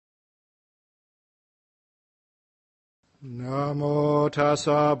Namo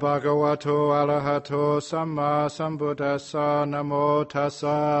tassa bhagavato arahato samma sambuddhassa. Namo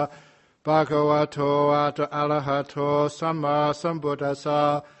tassa bhagavato arahato samma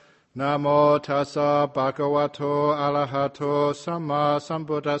sambuddhassa. Namo tassa bhagavato arahato samma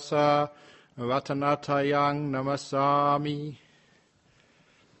sambuddhassa. Ratanatayang namasami.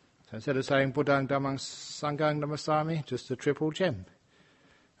 So instead of saying Buddhang Dhammang Sanghang namasami, just the triple gem.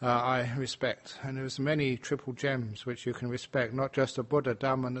 I respect. And there's many triple gems which you can respect, not just the Buddha,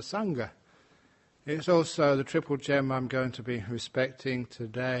 Dhamma and the Sangha. It's also the triple gem I'm going to be respecting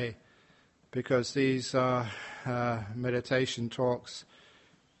today, because these are meditation talks.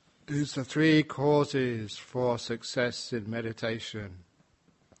 These are 3 causes for success in meditation.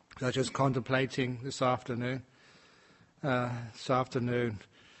 So I was just contemplating this afternoon. The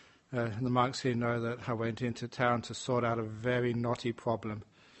monks here know that I went into town to sort out a very knotty problem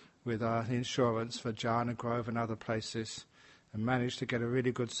with our insurance for Jhana Grove and other places, and managed to get a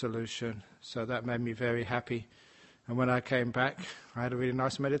really good solution. So that made me very happy. And when I came back, I had a really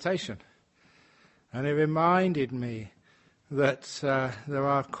nice meditation. And it reminded me that there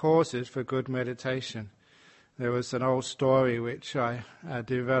are causes for good meditation. There was an old story which I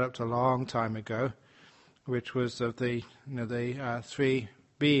developed a long time ago, which was of the 3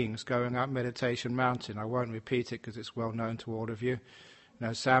 beings going up Meditation Mountain. I won't repeat it because it's well known to all of you.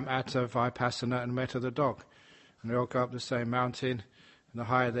 Sam, Atta, Vipassana and Metta the dog. And they all go up the same mountain, and the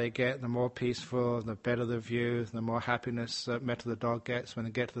higher they get, the more peaceful, the better the view, the more happiness Metta the dog gets. When they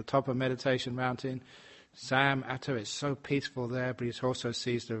get to the top of Meditation Mountain, Sam, Atta is so peaceful there, but he also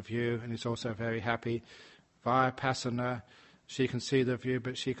sees the view, and he's also very happy. Vipassana, she can see the view,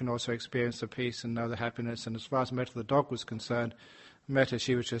 but she can also experience the peace and know the happiness. And as far as Metta the dog was concerned, Metta,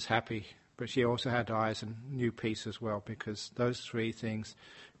 she was just happy. But she also had eyes and knew peace as well, because those 3 things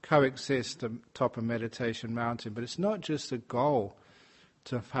coexist at the top of Meditation Mountain. But it's not just a goal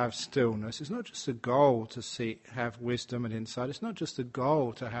to have stillness. It's not just a goal to have wisdom and insight. It's not just a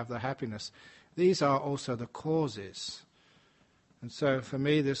goal to have the happiness. These are also the causes. And so for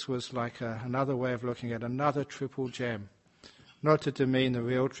me this was like another way of looking at another triple gem. Not to demean the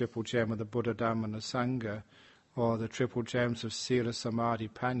real triple gem of the Buddha, Dhamma and the Sangha, or the triple gems of Sila, Samadhi,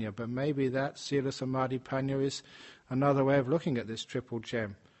 Panya, but maybe that Sila, Samadhi, Panya is another way of looking at this triple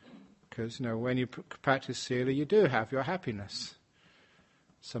gem. Because, when you practice Sila, you do have your happiness.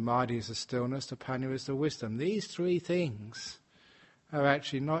 Samadhi is the stillness, the Panya is the wisdom. These 3 things are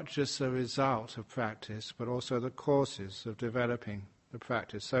actually not just the result of practice, but also the causes of developing the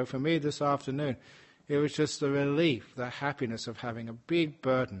practice. So for me this afternoon, it was just the relief, the happiness of having a big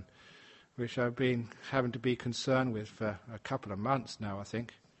burden, which I've been having to be concerned with for a couple of months now, I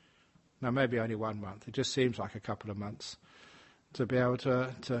think. No, maybe only 1 month. It just seems like a couple of months. To be able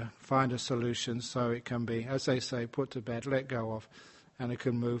to find a solution so it can be, as they say, put to bed, let go of, and it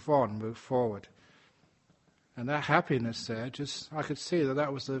can move on, move forward. And that happiness there, I could see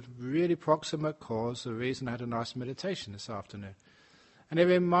that was the really proximate cause, the reason I had a nice meditation this afternoon. And it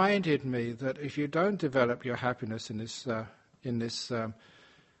reminded me that if you don't develop your happiness in this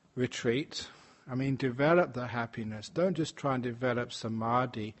retreat, develop the happiness. Don't just try and develop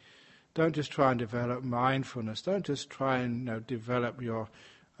samadhi. Don't just try and develop mindfulness. Don't just try and develop your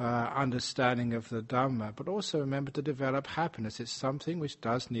understanding of the Dhamma, but also remember to develop happiness. It's something which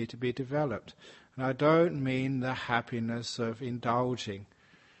does need to be developed. And I don't mean the happiness of indulging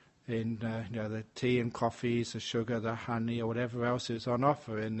in the tea and coffees, the sugar, the honey, or whatever else is on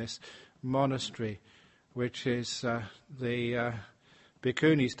offer in this monastery, which is the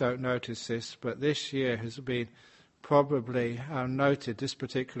Bhikkhunis don't notice this, but this year has been probably noted, this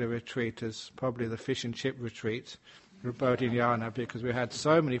particular retreat, as probably the fish and chip retreat, Bodhinyana, because we had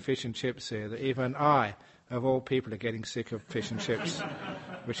so many fish and chips here that even I, of all people, are getting sick of fish and chips,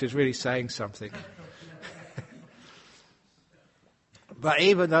 which is really saying something. But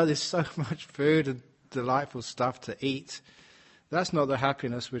even though there's so much food and delightful stuff to eat, that's not the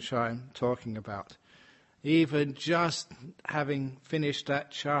happiness which I'm talking about. Even just having finished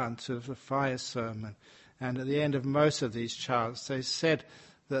that chant of the fire sermon, and at the end of most of these chants, they said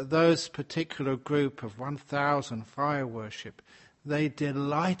that those particular group of 1,000 fire worship, they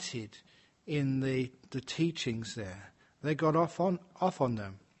delighted in the teachings there. They got off on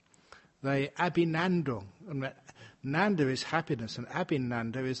them. They abhinandung. Nanda is happiness, and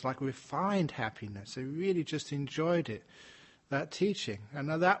abhinanda is like refined happiness. They really just enjoyed it, that teaching. And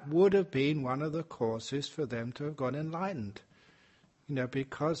that would have been one of the causes for them to have got enlightened.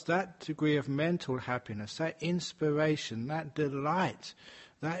 Because that degree of mental happiness, that inspiration, that delight,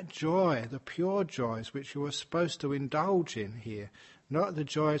 that joy, the pure joys which you were supposed to indulge in here, Not the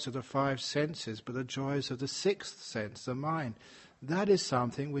joys of the five senses, but the joys of the sixth sense, the mind. That is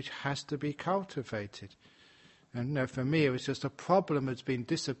something which has to be cultivated. And for me, it was just a problem that's been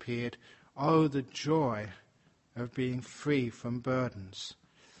disappeared. Oh, the joy of being free from burdens.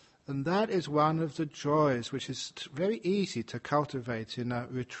 And that is one of the joys which is very easy to cultivate in a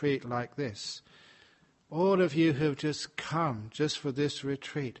retreat like this. All of you who have just come just for this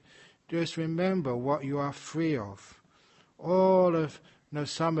retreat, just remember what you are free of.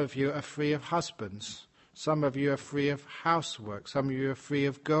 Some of you are free of husbands. Some of you are free of housework. Some of you are free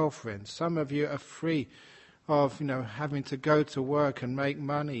of girlfriends. Some of you are free of, having to go to work and make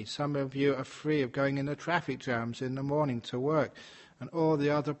money. Some of you are free of going in the traffic jams in the morning to work and all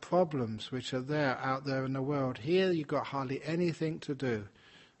the other problems which are out there in the world. Here you've got hardly anything to do,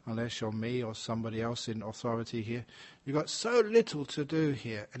 unless you're me or somebody else in authority here. You've got so little to do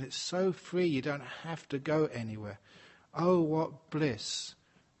here, and it's so free you don't have to go anywhere. Oh, what bliss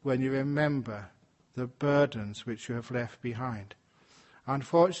when you remember the burdens which you have left behind.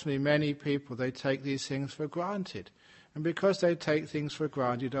 Unfortunately, many people, they take these things for granted. And because they take things for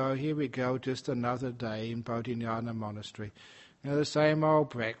granted, oh, here we go, just another day in Bodhinyana Monastery. The same old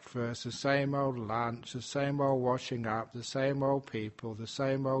breakfast, the same old lunch, the same old washing up, the same old people, the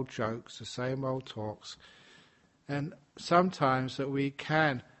same old jokes, the same old talks. And sometimes that we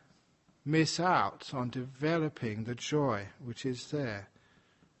can miss out on developing the joy which is there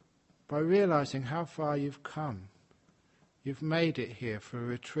by realizing how far you've come. You've made it here for a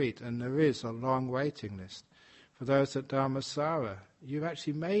retreat, and there is a long waiting list. For those at Dharmasara, you've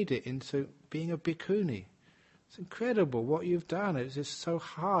actually made it into being a bhikkhuni. It's incredible what you've done. It's just so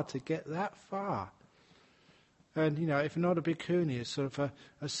hard to get that far. And, if you're not a bhikkhuni, it's sort of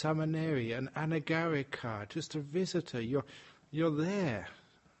a samaneri, an anagarika, just a visitor. You're there.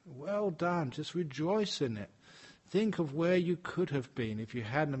 Well done. Just rejoice in it. Think of where you could have been if you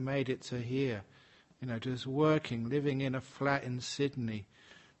hadn't made it to here. Just working, living in a flat in Sydney,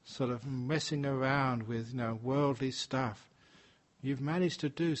 sort of messing around with, worldly stuff. You've managed to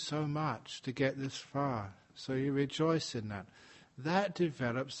do so much to get this far, so you rejoice in that. That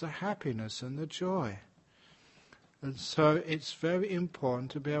develops the happiness and the joy. And so it's very important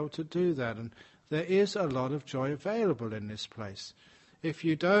to be able to do that. And there is a lot of joy available in this place. If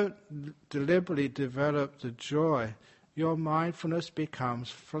you don't deliberately develop the joy, your mindfulness becomes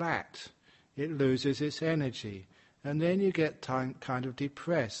flat. It loses its energy. And then you get kind of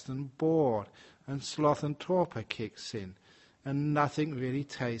depressed and bored, and sloth and torpor kicks in. And nothing really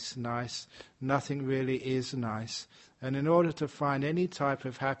tastes nice, nothing really is nice. And in order to find any type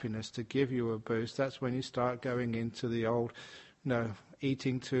of happiness to give you a boost, that's when you start going into the old,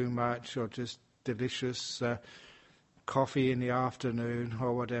 eating too much or just delicious coffee in the afternoon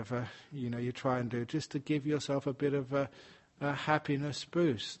or whatever, you try and do just to give yourself a bit of a happiness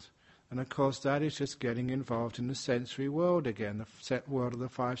boost. And of course that is just getting involved in the sensory world again, the world of the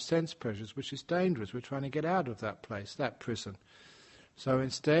five sense pleasures, which is dangerous. We're trying to get out of that place, that prison. So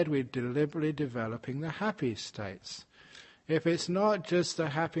instead we're deliberately developing the happy states. If it's not just the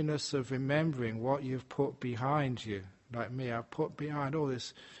happiness of remembering what you've put behind you, like me, I've put behind all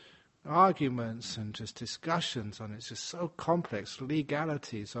this arguments and just discussions on it's just so complex,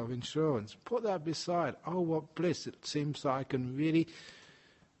 legalities of insurance. Put that beside. Oh, what bliss. It seems that I can really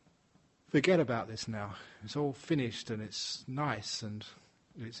forget about this now. It's all finished and it's nice and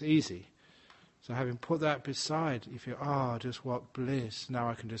it's easy. So having put that beside, you feel, just what bliss. Now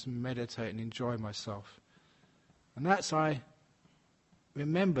I can just meditate and enjoy myself. And I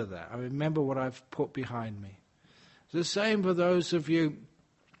remember that. I remember what I've put behind me. It's the same for those of you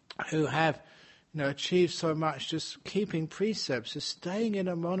who have achieved so much, just keeping precepts, just staying in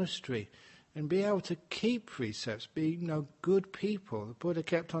a monastery and be able to keep precepts, be good people. The Buddha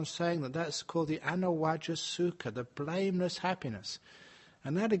kept on saying that's called the anawajja sukha, the blameless happiness.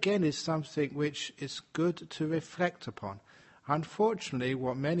 And that again is something which is good to reflect upon. Unfortunately,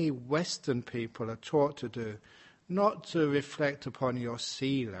 what many Western people are taught to do, not to reflect upon your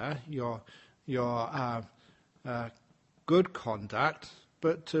sila, your good conduct,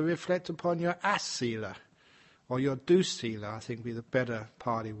 but to reflect upon your asila, or your dusila, I think would be the better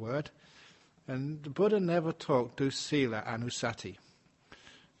Pali word. And the Buddha never taught dusila anusati.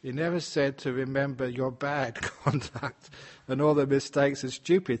 He never said to remember your bad conduct and all the mistakes and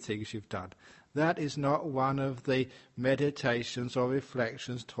stupid things you've done. That is not one of the meditations or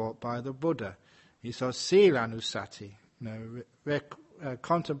reflections taught by the Buddha. He saw sila anusati,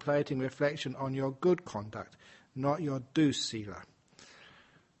 contemplating reflection on your good conduct, not your dusila.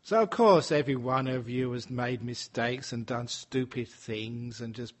 So, of course, every one of you has made mistakes and done stupid things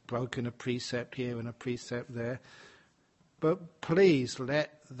and just broken a precept here and a precept there. But please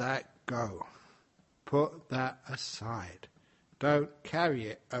let that go. Put that aside. Don't carry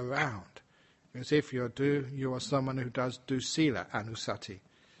it around. As if you are someone who does do sila anusati.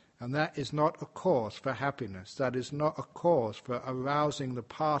 And that is not a cause for happiness. That is not a cause for arousing the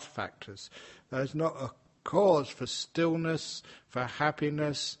path factors. That is not a cause for stillness, for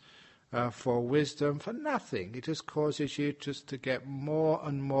happiness, for wisdom, for nothing. It just causes you just to get more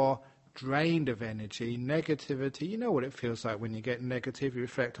and more drained of energy, negativity. You know what it feels like when you get negative, you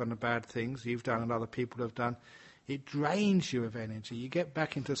reflect on the bad things you've done and other people have done. It drains you of energy. You get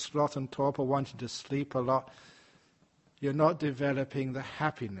back into sloth and torpor, wanting to sleep a lot. You're not developing the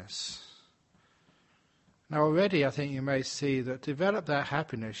happiness. Now already I think you may see that to develop that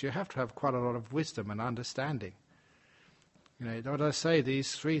happiness, you have to have quite a lot of wisdom and understanding. You know, what I say,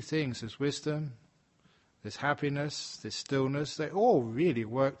 these three things, there's wisdom, there's happiness, there's stillness, they all really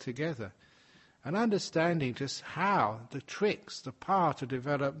work together. And understanding just how the tricks, the power to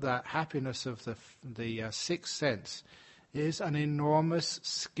develop that happiness of the sixth sense is an enormous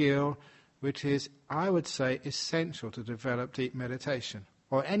skill which is, I would say, essential to develop deep meditation,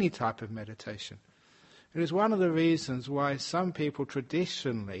 or any type of meditation. It is one of the reasons why some people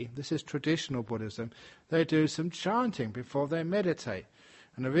traditionally, this is traditional Buddhism, they do some chanting before they meditate.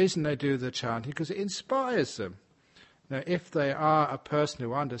 And the reason they do the chanting, because it inspires them. Now, if they are a person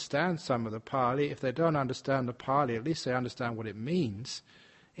who understands some of the Pali, if they don't understand the Pali, at least they understand what it means,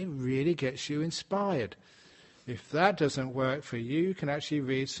 it really gets you inspired. If that doesn't work for you, you can actually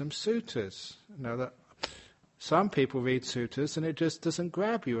read some suttas. You know, that some people read suttas and it just doesn't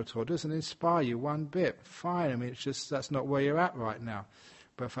grab you at all, doesn't inspire you one bit. Fine, I mean, it's just that's not where you're at right now.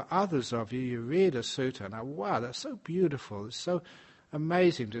 But for others of you, you read a sutta and wow, that's so beautiful, it's so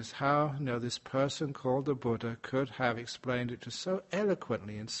amazing just how, you know, this person called the Buddha could have explained it just so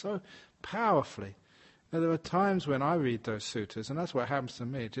eloquently and so powerfully. Now, there are times when I read those suttas, and that's what happens to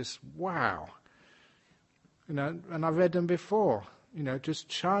me, just wow. You know, and I've read them before, you know, just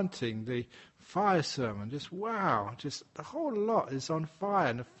chanting the fire sermon, just wow, just the whole lot is on fire.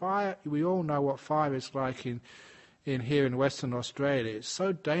 And the fire, we all know what fire is like in here in Western Australia. It's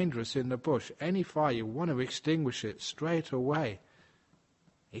so dangerous in the bush. Any fire, you want to extinguish it straight away.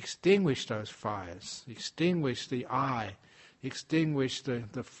 Extinguish those fires. Extinguish the eye. Extinguish the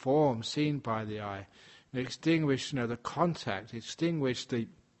form seen by the eye. Extinguish, you know, the contact. Extinguish the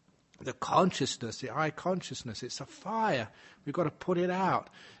consciousness, the eye consciousness. It's a fire. We've got to put it out.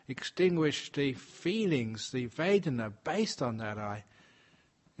 Extinguish the feelings, the Vedana based on that eye.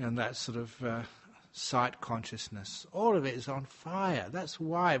 And that sort of sight consciousness. All of it is on fire. That's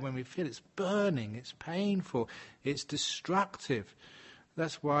why when we feel it's burning, it's painful, it's destructive.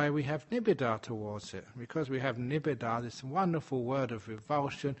 That's why we have nibbida towards it. Because we have nibbida, this wonderful word of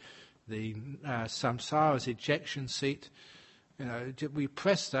revulsion, the samsara's ejection seat. You know, we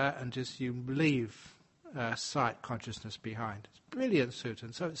press that and just you leave sight consciousness behind. It's brilliant sutta.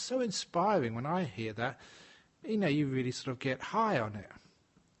 And so it's so inspiring when I hear that. You know, you really sort of get high on it.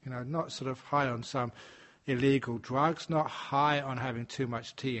 You know, not sort of high on some illegal drugs, not high on having too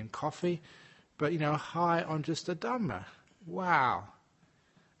much tea and coffee, but, you know, high on just the Dhamma. Wow.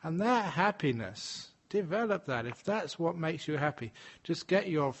 And that happiness, develop that. If that's what makes you happy, just get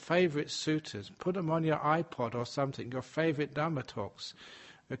your favourite suttas, put them on your iPod or something, your favourite Dhamma talks,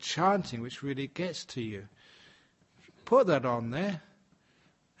 a chanting which really gets to you. Put that on there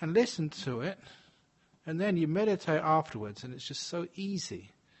and listen to it, and then you meditate afterwards, and it's just so easy.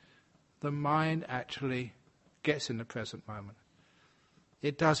 The mind actually gets in the present moment.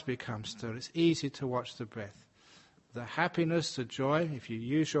 It does become still. It's easy to watch the breath. The happiness, the joy, if you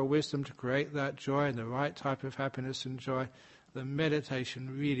use your wisdom to create that joy and the right type of happiness and joy, the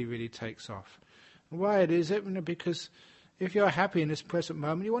meditation really, really takes off. And why it is it? Because if you're happy in this present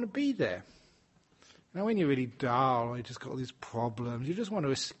moment, you want to be there. Now when you're really dull, or you just got all these problems, you just want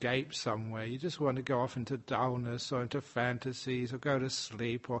to escape somewhere, you just want to go off into dullness or into fantasies or go to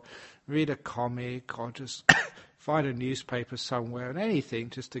sleep or read a comic or just find a newspaper somewhere and anything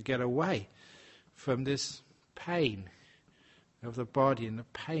just to get away from this pain of the body and the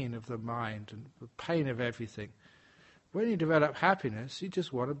pain of the mind and the pain of everything. When you develop happiness, you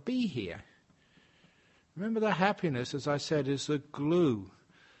just want to be here. Remember, the happiness, as I said, is the glue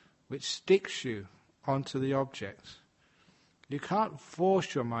which sticks you onto the object. You can't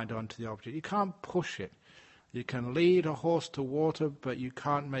force your mind onto the object. You can't push it. You can lead a horse to water, but you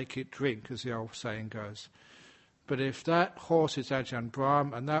can't make it drink, as the old saying goes. But if that horse is Ajahn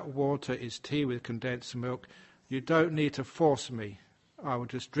Brahm and that water is tea with condensed milk, you don't need to force me. I will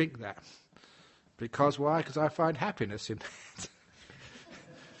just drink that. Because why? Because I find happiness in that.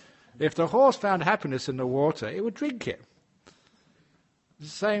 If the horse found happiness in the water, it would drink it. The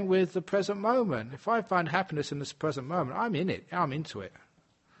same with the present moment. If I find happiness in this present moment, I'm in it, I'm into it.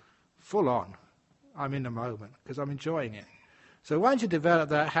 Full on. I'm in the moment because I'm enjoying it. So once you develop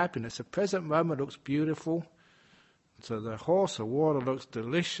that happiness, the present moment looks beautiful. So the horse or water looks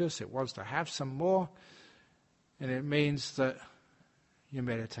delicious. It wants to have some more. And it means that you're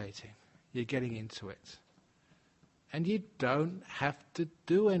meditating. You're getting into it. And you don't have to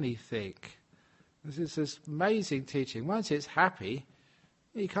do anything. This is this amazing teaching. Once it's happy,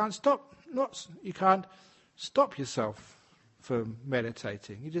 you can't stop. You can't stop yourself from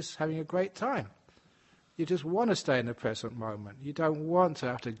meditating. You're just having a great time. You just want to stay in the present moment. You don't want to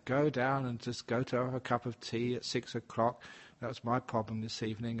have to go down and just go to have a cup of tea at 6 o'clock. That was my problem this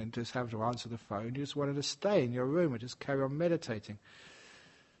evening, and just have to answer the phone. You just wanted to stay in your room and just carry on meditating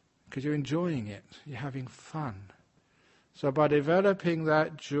because you're enjoying it. You're having fun. So by developing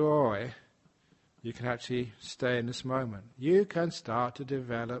that joy, you can actually stay in this moment. You can start to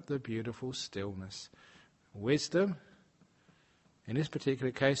develop the beautiful stillness. Wisdom, in this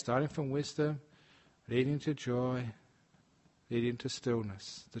particular case, starting from wisdom, leading to joy, leading to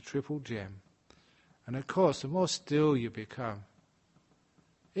stillness, the triple gem. And of course, the more still you become,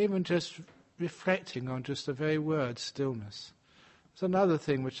 even just reflecting on just the very word stillness. It's another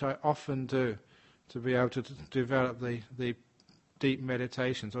thing which I often do to be able to develop the deep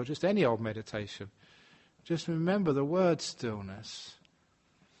meditations, or just any old meditation. Just remember the word stillness.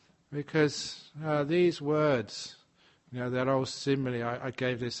 Because these words, that old simile, I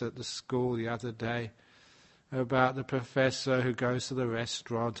gave this at the school the other day, about the professor who goes to the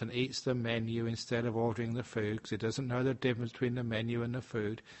restaurant and eats the menu instead of ordering the food because he doesn't know the difference between the menu and the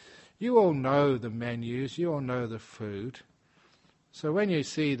food. You all know the menus, you all know the food. So when you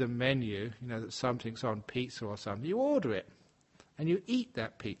see the menu, that something's on pizza or something, you order it and you eat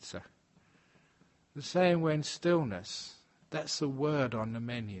that pizza. The same when stillness, that's the word on the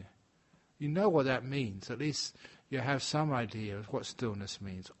menu. You know what that means, at least you have some idea of what stillness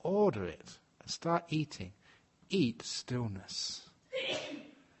means. Order it and start eating. Eat stillness.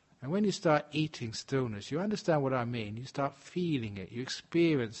 And when you start eating stillness, you understand what I mean. You start feeling it, you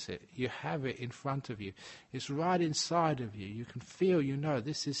experience it, you have it in front of you. It's right inside of you. You can feel,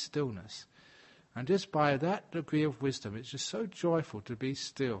 this is stillness. And just by that degree of wisdom, it's just so joyful to be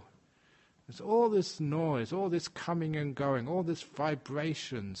still. There's all this noise, all this coming and going, all this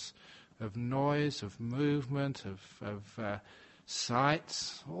vibrations of noise, of movement, of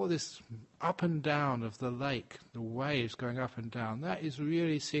sights, all this up and down of the lake, the waves going up and down. That is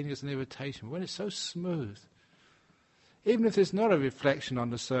really seen as an irritation. When it's so smooth, even if there's not a reflection on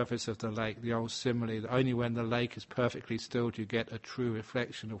the surface of the lake, the old simile, that only when the lake is perfectly still do you get a true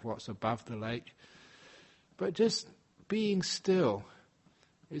reflection of what's above the lake. But just being still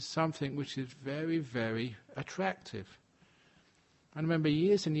is something which is very, very attractive. I remember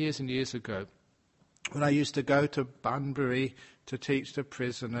years and years and years ago, when I used to go to Bunbury to teach the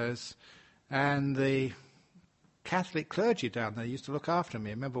prisoners, and the Catholic clergy down there used to look after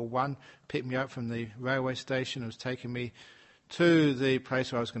me. I remember one picked me up from the railway station and was taking me to the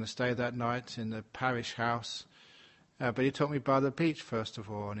place where I was going to stay that night in the parish house. But he took me by the beach first of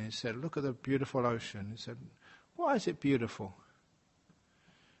all, and he said, "Look at the beautiful ocean." He said, "Why is it beautiful?"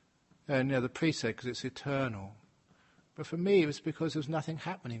 And the priest said, "Because it's eternal." But for me, it was because there was nothing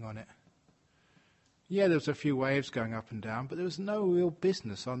happening on it. Yeah, there was a few waves going up and down, but there was no real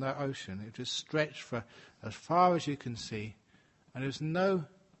business on that ocean. It just stretched for as far as you can see, and there was no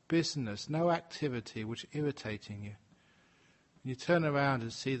business, no activity which irritating you. You turn around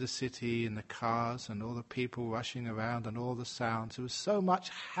and see the city and the cars and all the people rushing around and all the sounds. There was so much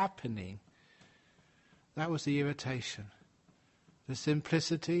happening. That was the irritation. The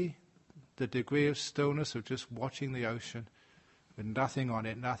simplicity, the degree of stillness of just watching the ocean, with nothing on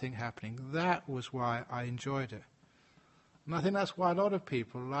it, nothing happening. That was why I enjoyed it. And I think that's why a lot of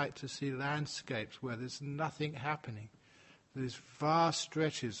people like to see landscapes where there's nothing happening. There's vast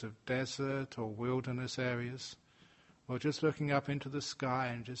stretches of desert or wilderness areas, or just looking up into the sky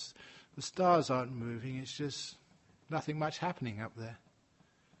and just the stars aren't moving, it's just nothing much happening up there.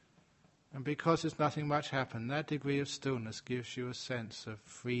 And because there's nothing much happening, that degree of stillness gives you a sense of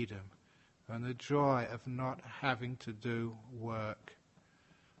freedom and the joy of not having to do work,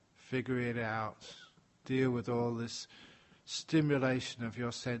 figure it out, deal with all this stimulation of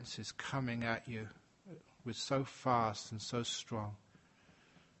your senses coming at you with so fast and so strong.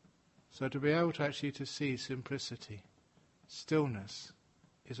 So to be able to actually to see simplicity, stillness,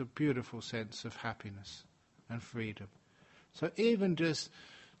 is a beautiful sense of happiness and freedom. So even just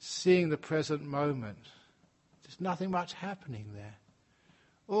seeing the present moment, there's nothing much happening there.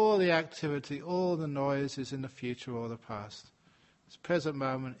 All the activity, all the noise is in the future or the past. This present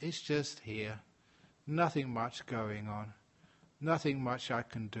moment is just here. Nothing much going on. Nothing much I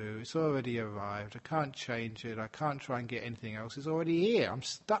can do. It's already arrived. I can't change it. I can't try and get anything else. It's already here. I'm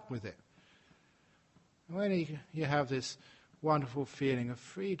stuck with it. And when you have this wonderful feeling of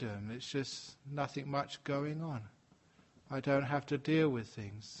freedom, it's just nothing much going on. I don't have to deal with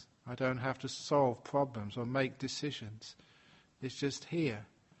things. I don't have to solve problems or make decisions. It's just here.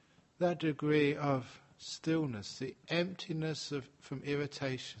 That degree of stillness, the emptiness from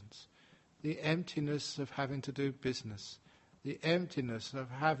irritations, the emptiness of having to do business, the emptiness of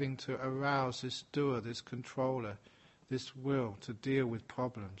having to arouse this doer, this controller, this will to deal with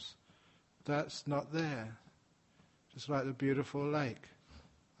problems. That's not there. Just like the beautiful lake.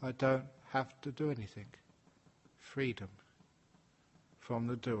 I don't have to do anything. Freedom from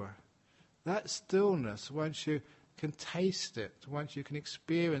the doer. That stillness, once you can taste it, once you can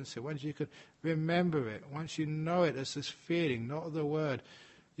experience it, once you can remember it, once you know it as this feeling, not the word,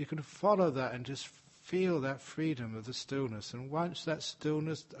 you can follow that and just feel that freedom of the stillness. And once that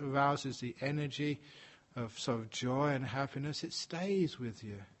stillness arouses the energy of sort of joy and happiness, it stays with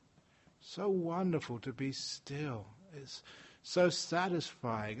you. So wonderful to be still. It's so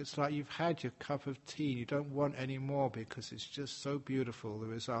satisfying. It's like you've had your cup of tea and you don't want any more because it's just so beautiful, the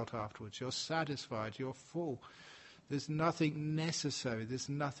result afterwards. You're satisfied, you're full. There's nothing necessary, there's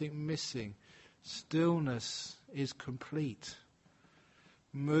nothing missing. Stillness is complete.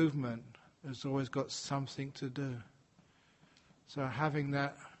 Movement has always got something to do. So having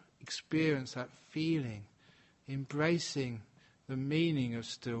that experience, that feeling, embracing the meaning of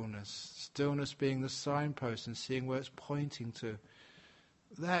stillness, stillness being the signpost and seeing where it's pointing to,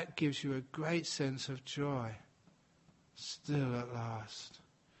 that gives you a great sense of joy. Still at last.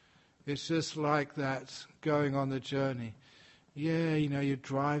 It's just like that going on the journey. Yeah, you're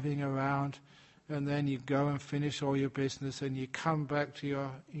driving around and then you go and finish all your business and you come back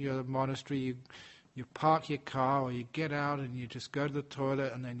to your monastery, you park your car or you get out and you just go to the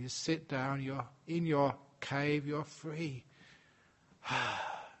toilet and then you sit down, you're in your cave, you're free.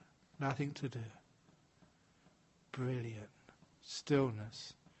 Nothing to do. Brilliant.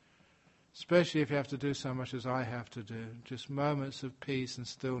 Stillness. Especially if you have to do so much as I have to do. Just moments of peace and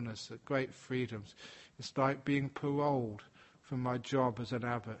stillness, great freedoms. It's like being paroled from my job as an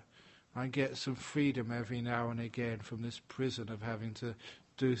abbot. I get some freedom every now and again from this prison of having to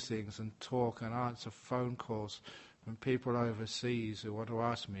do things and talk and answer phone calls from people overseas who want to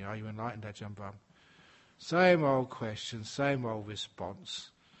ask me, are you enlightened, Ajahn Brahm? Same old question, same old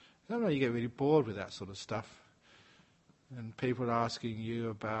response. I don't know, you get really bored with that sort of stuff. And people asking you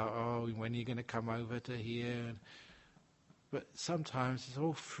about, when are you going to come over to here? But sometimes it's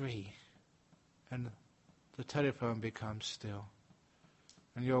all free. And the telephone becomes still.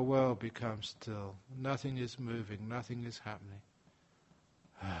 And your world becomes still. Nothing is moving, nothing is happening.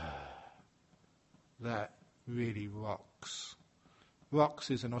 That really rocks. Rocks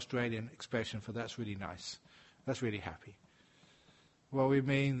is an Australian expression for that's really nice. That's really happy. What we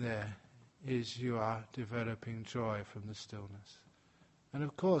mean there is you are developing joy from the stillness. And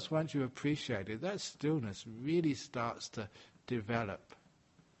of course, once you appreciate it, that stillness really starts to develop.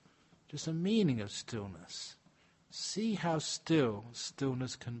 Just a meaning of stillness. See how still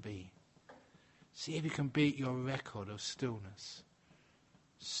stillness can be. See if you can beat your record of stillness.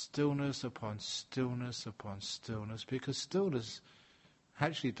 Stillness upon stillness upon stillness, because stillness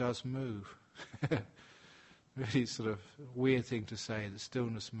actually does move. Really sort of weird thing to say, that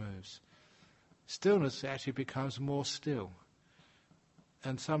stillness moves. Stillness actually becomes more still.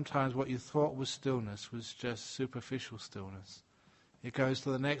 And sometimes what you thought was stillness was just superficial stillness. It goes to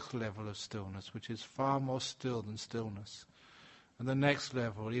the next level of stillness, which is far more still than stillness. And the next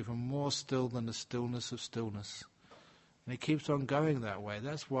level, even more still than the stillness of stillness. And it keeps on going that way.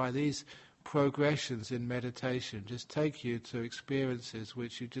 That's why these progressions in meditation just take you to experiences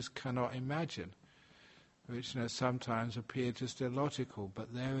which you just cannot imagine, which sometimes appear just illogical,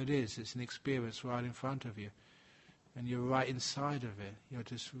 but there it is. It's an experience right in front of you. And you're right inside of it. You're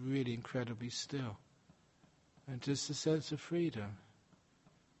just really incredibly still. And just a sense of freedom.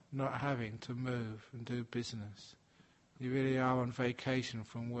 Not having to move and do business. You really are on vacation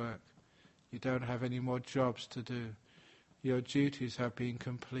from work. You don't have any more jobs to do. Your duties have been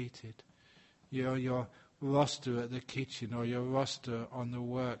completed. Your roster at the kitchen or your roster on the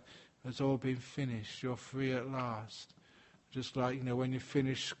work has all been finished. You're free at last. Just like, when you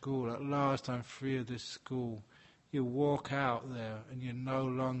finish school, at last I'm free of this school. You walk out there and you no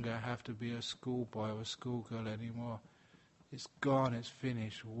longer have to be a schoolboy or a schoolgirl anymore. It's gone, it's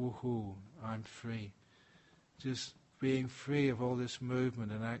finished. Woohoo, I'm free. Just being free of all this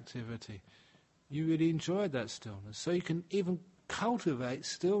movement and activity. You really enjoyed that stillness. So you can even cultivate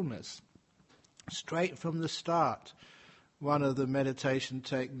stillness straight from the start. One of the meditation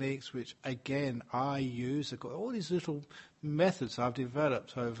techniques which, again, I use, I've got all these little methods I've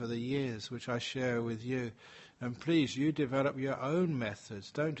developed over the years which I share with you. And please, you develop your own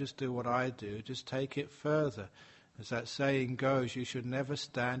methods. Don't just do what I do, just take it further. As that saying goes, you should never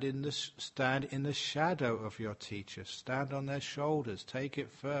stand in the shadow of your teacher. Stand on their shoulders, take it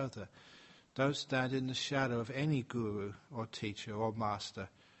further. Don't stand in the shadow of any guru or teacher or master.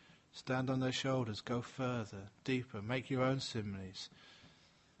 Stand on their shoulders, go further, deeper, make your own similes.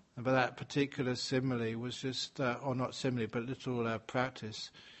 And by that particular simile was just, or not simile, but little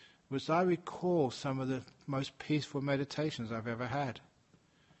practice, was I recall some of the most peaceful meditations I've ever had.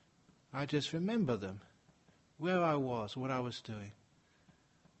 I just remember them, where I was, what I was doing.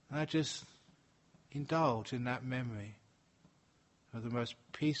 And I just indulge in that memory of the most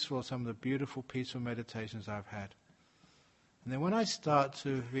peaceful, some of the beautiful, peaceful meditations I've had. And then when I start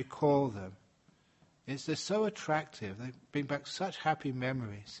to recall them, they're so attractive, they bring back such happy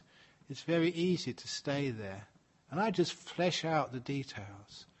memories. It's very easy to stay there. And I just flesh out the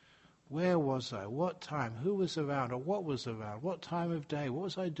details. Where was I? What time? Who was around? Or what was around? What time of day? What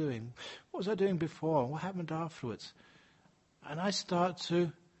was I doing? What was I doing before? What happened afterwards? And I start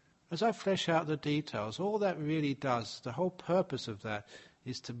to, as I flesh out the details, all that really does, the whole purpose of that,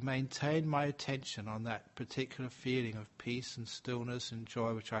 is to maintain my attention on that particular feeling of peace and stillness and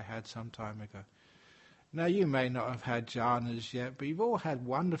joy which I had some time ago. Now you may not have had jhanas yet, but you've all had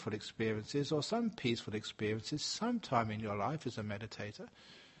wonderful experiences or some peaceful experiences sometime in your life as a meditator,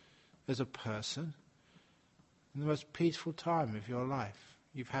 as a person, in the most peaceful time of your life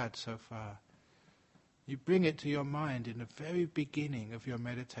you've had so far. You bring it to your mind in the very beginning of your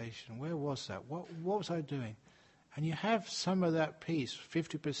meditation. Where was that? What was I doing? And you have some of that peace,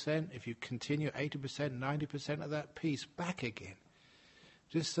 50%, if you continue 80%, 90% of that peace back again.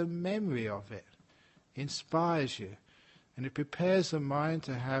 Just the memory of it inspires you. And it prepares the mind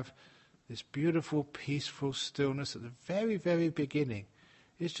to have this beautiful, peaceful stillness at the very, very beginning.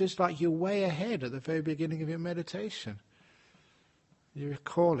 It's just like you're way ahead at the very beginning of your meditation. You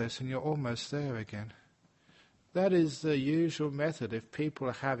recall this and you're almost there again. That is the usual method. If people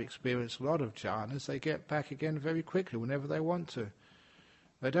have experienced a lot of jhanas, they get back again very quickly whenever they want to.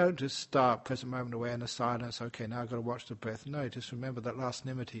 They don't just start present moment awareness, silence, okay, now I've got to watch the breath. No, just remember that last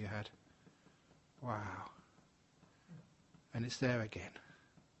nimitta you had. Wow. And it's there again.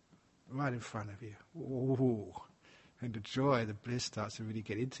 Right in front of you. Ooh. And the joy, the bliss starts to really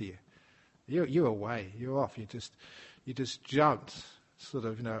get into you. You're away, you're off, you just jumped sort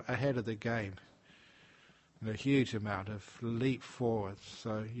of, ahead of the game. A huge amount of leap forward,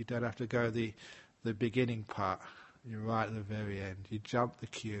 so you don't have to go the beginning part. You're right at the very end. You jump the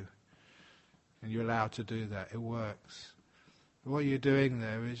queue, and you're allowed to do that. It works. But what you're doing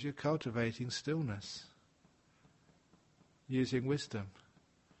there is you're cultivating stillness, using wisdom,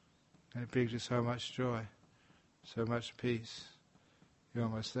 and it brings you so much joy, so much peace. You're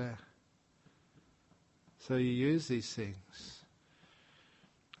almost there. So you use these things.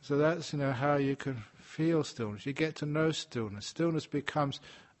 So that's how you can feel stillness. You get to know stillness. Stillness becomes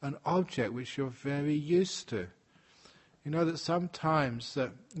an object which you're very used to. You know that sometimes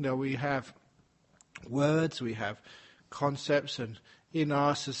that we have words, we have concepts, and in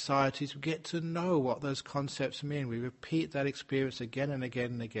our societies we get to know what those concepts mean. We repeat that experience again and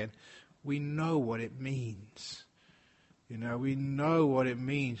again and again. We know what it means. We know what it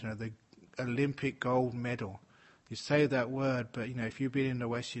means. The Olympic gold medal. You say that word, but if you've been in the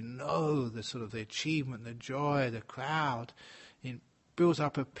West, you know the sort of the achievement, the joy, the crowd. It builds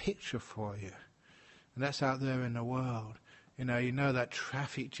up a picture for you, and that's out there in the world. You know that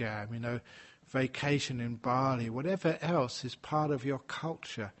traffic jam. Vacation in Bali, whatever else is part of your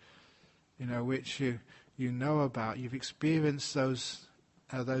culture. Which you know about. You've experienced those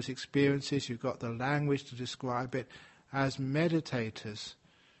experiences. You've got the language to describe it. As meditators,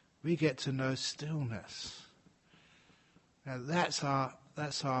 we get to know stillness. Now that's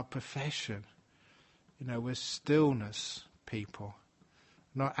our profession. We're stillness people,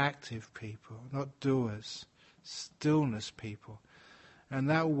 not active people, not doers, stillness people. And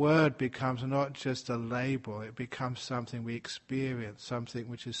that word becomes not just a label, it becomes something we experience, something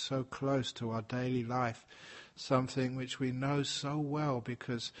which is so close to our daily life, something which we know so well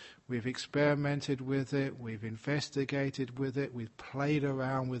because we've experimented with it, we've investigated with it, we've played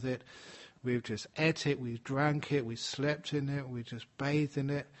around with it. We've just ate it, we've drank it, we slept in it, we just bathed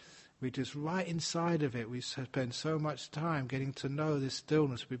in it. We're just right inside of it. We spend so much time getting to know this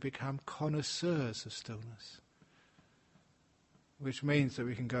stillness. We become connoisseurs of stillness. Which means that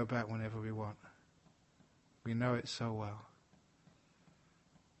we can go back whenever we want. We know it so well.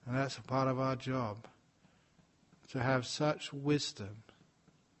 And that's a part of our job, to have such wisdom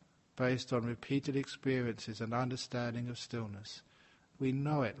based on repeated experiences and understanding of stillness. We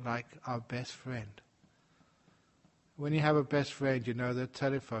know it like our best friend. When you have a best friend, you know their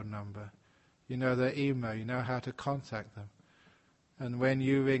telephone number, you know their email, you know how to contact them. And when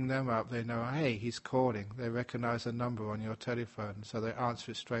you ring them up, they know, hey, he's calling. They recognize the number on your telephone, so they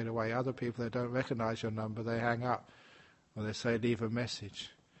answer it straight away. Other people, they don't recognize your number, they hang up, or they say, leave a message.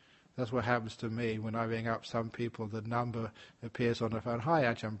 That's what happens to me when I ring up some people. The number appears on the phone. Hi,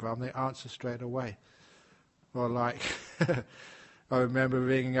 Ajahn Brahm. They answer straight away. Or like, I remember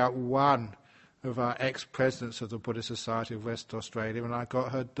ringing up one of our ex-presidents of the Buddhist Society of West Australia, and I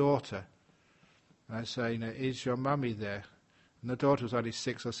got her daughter. And I say, is your mummy there? And the daughter was only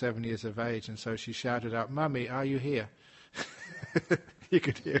 6 or 7 years of age, and so she shouted out, Mummy, are you here? You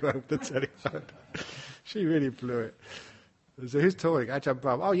could hear her over the telephone. She really blew it. So who's talking? Ajahn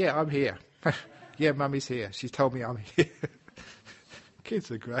Brahm. Oh yeah, I'm here. Yeah, Mummy's here. She's told me I'm here. Kids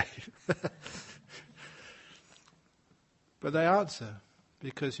are great. But they answer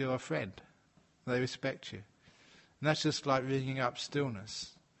because you're a friend. They respect you. And that's just like ringing up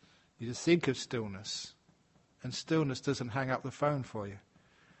stillness. You just think of stillness, and stillness doesn't hang up the phone for you.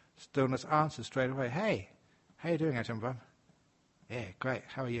 Stillness answers straight away. Hey, how you doing, Ajahn Brahm? Yeah, great.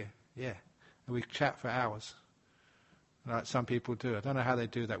 How are you? Yeah. And we chat for hours. Like some people do. I don't know how they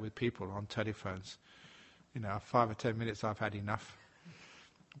do that with people on telephones. 5 or 10 minutes I've had enough.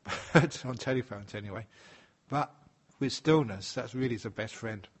 But on telephones anyway. But with stillness, that's really the best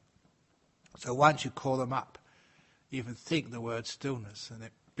friend. So once you call them up, you even think the word stillness, and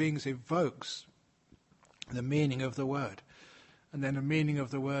it evokes the meaning of the word. And then the meaning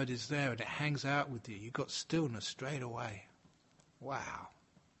of the word is there, and it hangs out with you. You've got stillness straight away. Wow.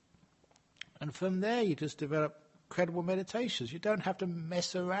 And from there you just develop incredible meditations. You don't have to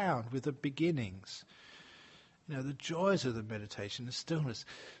mess around with the beginnings. The joys of the meditation, the stillness.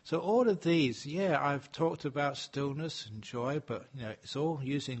 So all of these, I've talked about stillness and joy, but it's all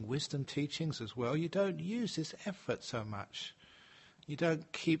using wisdom teachings as well. You don't use this effort so much. You don't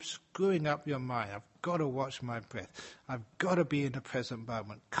keep screwing up your mind. I've got to watch my breath. I've got to be in the present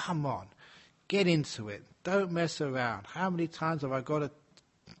moment. Come on, get into it. Don't mess around. How many times have I got to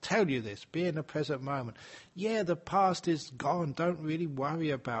tell you this? Be in the present moment. Yeah, the past is gone. Don't really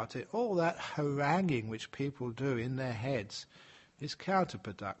worry about it. All that haranguing which people do in their heads is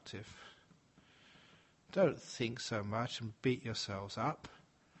counterproductive. Don't think so much and beat yourselves up.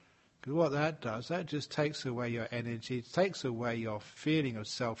 Because what that does, that just takes away your energy, takes away your feeling of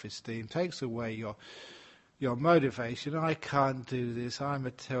self-esteem, takes away your motivation. I can't do this. I'm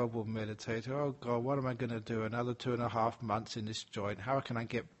a terrible meditator. Oh God, what am I going to do? Another 2.5 months in this joint. How can I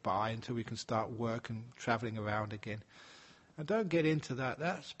get by until we can start work and travelling around again? And don't get into that.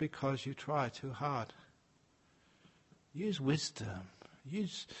 That's because you try too hard. Use wisdom.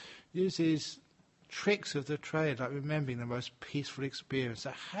 Use these tricks of the trade, like remembering the most peaceful experience,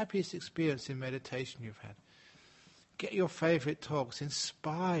 the happiest experience in meditation you've had. Get your favourite talks,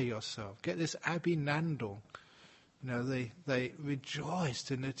 inspire yourself. Get this Abhinandal. They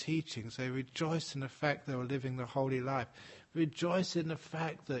rejoiced in the teachings. They rejoiced in the fact they were living the holy life. Rejoice in the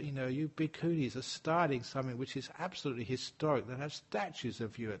fact that, you bhikkhunis are starting something which is absolutely historic. They have statues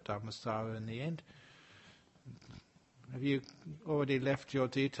of you at Dhammasara in the end. Have you already left your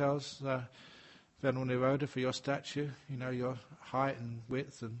details, Venerable Nirodha, for your statue? Your height and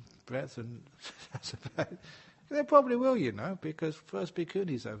width and breadth, and that's about it. They probably will, because first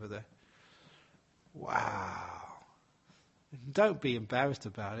bhikkhuni's over there. Wow. Don't be embarrassed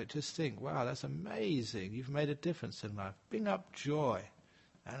about it. Just think, wow, that's amazing. You've made a difference in life. Bring up joy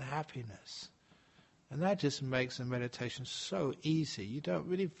and happiness. And that just makes the meditation so easy. You don't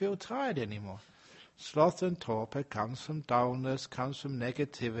really feel tired anymore. Sloth and torpor comes from dullness, comes from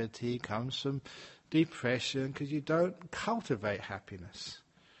negativity, comes from depression, because you don't cultivate happiness.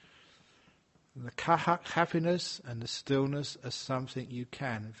 The happiness and the stillness are something you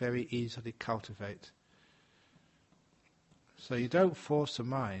can very easily cultivate. So you don't force the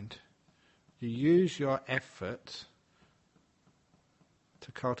mind, you use your effort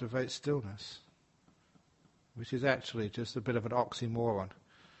to cultivate stillness, which is actually just a bit of an oxymoron.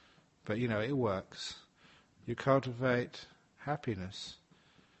 But it works. You cultivate happiness.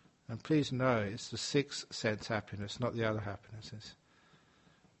 And please know, it's the sixth sense happiness, not the other happinesses.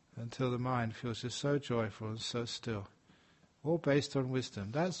 Until the mind feels just so joyful and so still. All based on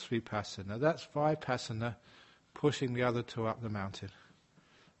wisdom. That's vipassana. That's vipassana pushing the other two up the mountain.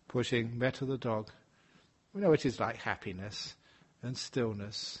 Pushing Metta the dog, which is like happiness and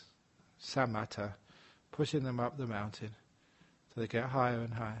stillness, samatha, pushing them up the mountain. So they get higher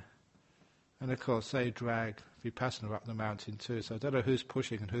and higher. And of course they drag Vipassana up the mountain too. So I don't know who's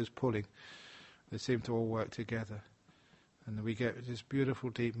pushing and who's pulling. They seem to all work together. And we get these beautiful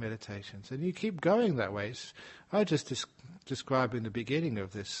deep meditations. And you keep going that way. I just describing the beginning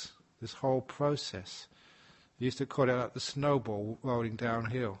of this whole process. I used to call it like the snowball rolling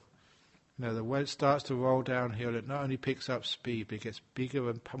downhill. You know, when it starts to roll downhill, it not only picks up speed, but it gets bigger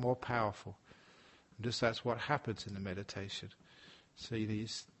and more powerful. And just that's what happens in the meditation. So you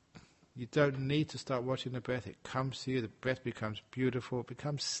don't need to start watching the breath. It comes to you, the breath becomes beautiful, it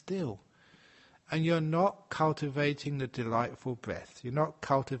becomes still. And you're not cultivating the delightful breath. You're not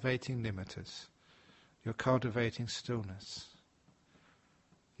cultivating nimittas. You're cultivating stillness.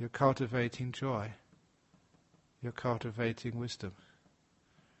 You're cultivating joy. You're cultivating wisdom.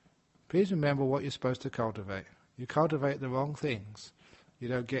 Please remember what you're supposed to cultivate. You cultivate the wrong things, you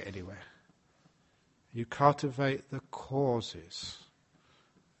don't get anywhere. You cultivate the causes,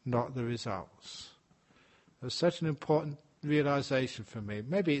 not the results. There's such an important realization for me.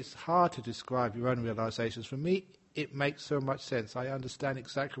 Maybe it's hard to describe your own realizations. For me, it makes so much sense. I understand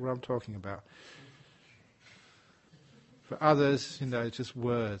exactly what I'm talking about. For others, it's just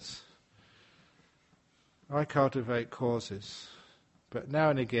words. I cultivate causes. But now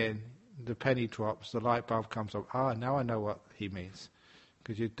and again, the penny drops, the light bulb comes up. Now I know what he means.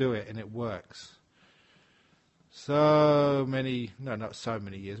 Because you do it and it works. So many, no, not so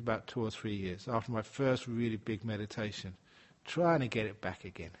many years, about 2 or 3 years, after my first really big meditation, trying to get it back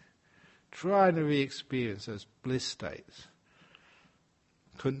again. Trying to re-experience those bliss states.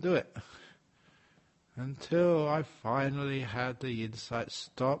 Couldn't do it. Until I finally had the insight,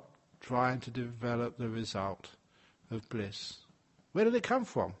 stop trying to develop the result of bliss. Where did it come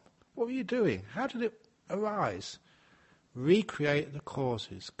from? What were you doing? How did it arise? Recreate the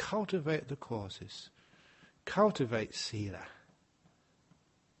causes. Cultivate the causes. Cultivate sila.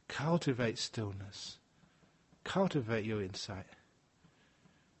 Cultivate stillness. Cultivate your insight.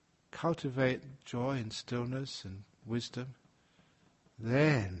 Cultivate joy and stillness and wisdom.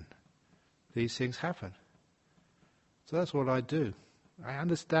 Then these things happen. So that's what I do. I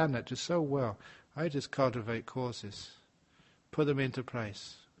understand that just so well. I just cultivate causes. Put them into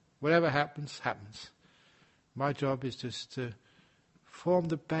place. Whatever happens, happens. My job is just to form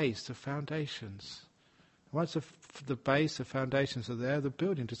the base, the foundations. Once the base, the foundations are there, the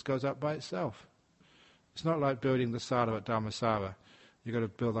building just goes up by itself. It's not like building the sala at Dhammasara. You've got to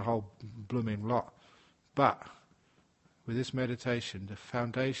build the whole blooming lot. But with this meditation, the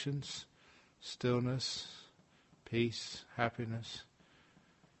foundations, stillness, peace, happiness,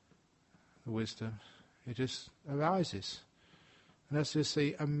 the wisdom, it just arises. And that's just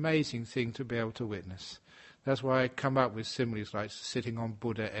the amazing thing to be able to witness. That's why I come up with similes like sitting on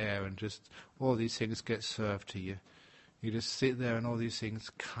Buddha air and just all these things get served to you. You just sit there and all these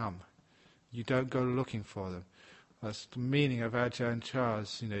things come. You don't go looking for them. That's the meaning of Ajahn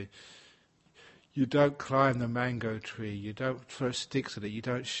Chah's, you don't climb the mango tree, you don't throw sticks at it, you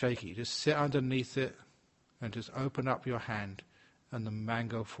don't shake it, you just sit underneath it and just open up your hand and the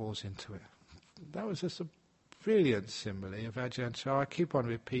mango falls into it. That was just a brilliant simile of Ajahn Chah. I keep on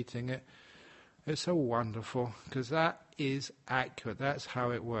repeating it. It's so wonderful because that is accurate. That's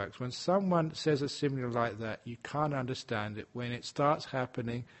how it works. When someone says a simile like that, you can't understand it. When it starts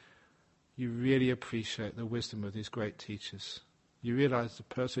happening, you really appreciate the wisdom of these great teachers. You realize the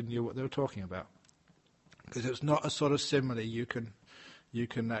person knew what they were talking about. Because it's not a sort of simile you can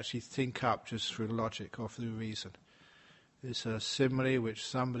actually think up just through logic or through reason. It's a simile which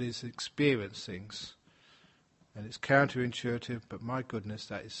somebody's experienced things. And it's counterintuitive, but my goodness,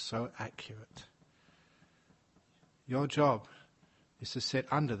 that is so accurate. Your job is to sit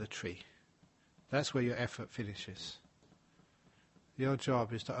under the tree. That's where your effort finishes. Your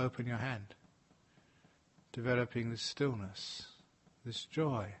job is to open your hand, developing this stillness, this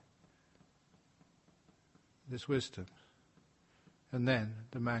joy, this wisdom. And then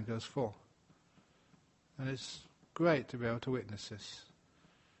the mangoes fall. And it's great to be able to witness this.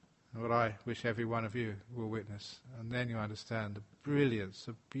 And what I wish every one of you will witness. And then you understand the brilliance,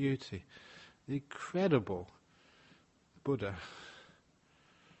 the beauty, the incredible Buddha.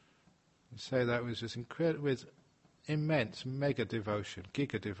 You say that was just incredible, with immense mega devotion,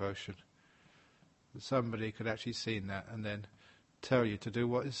 giga devotion. That somebody could actually see that and then tell you to do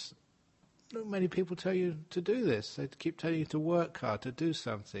what is... Not many people tell you to do this. They keep telling you to work hard, to do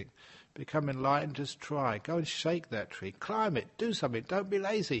something. Become enlightened, just try. Go and shake that tree. Climb it. Do something. Don't be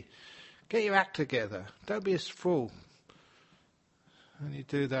lazy. Get your act together. Don't be a fool. And you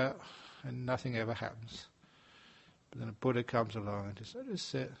do that and nothing ever happens. But then a Buddha comes along and just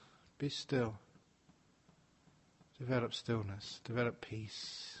sit. Be still. Develop stillness, develop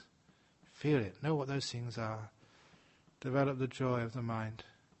peace. Feel it, know what those things are. Develop the joy of the mind.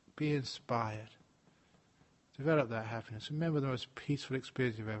 Be inspired. Develop that happiness. Remember the most peaceful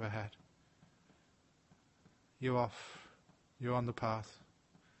experience you've ever had. You're off. You're on the path.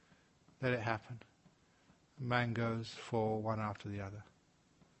 Let it happen. Mangoes fall one after the other.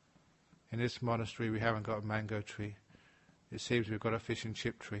 In this monastery we haven't got a mango tree. It seems we've got a fish and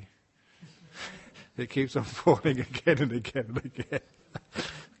chip tree. It keeps on falling again and again and again.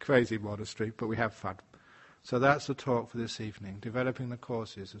 Crazy monastery, but we have fun. So that's the talk for this evening, developing the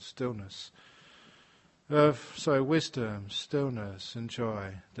courses of stillness, wisdom, stillness and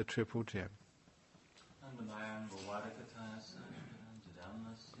joy, the triple gem.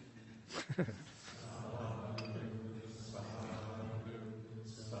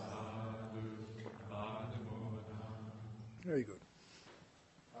 Very good.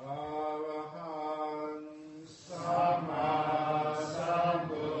 Arahant Sama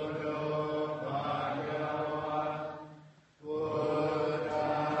Sambuddho Bhagavan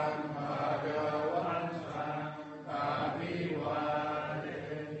Buddhan Bhagavantam Abhivadeni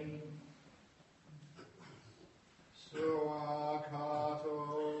Suwakato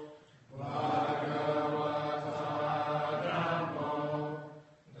Bhagavata Dhammo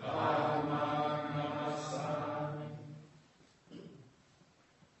Dhammam Namasami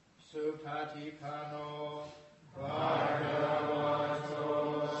Supatipano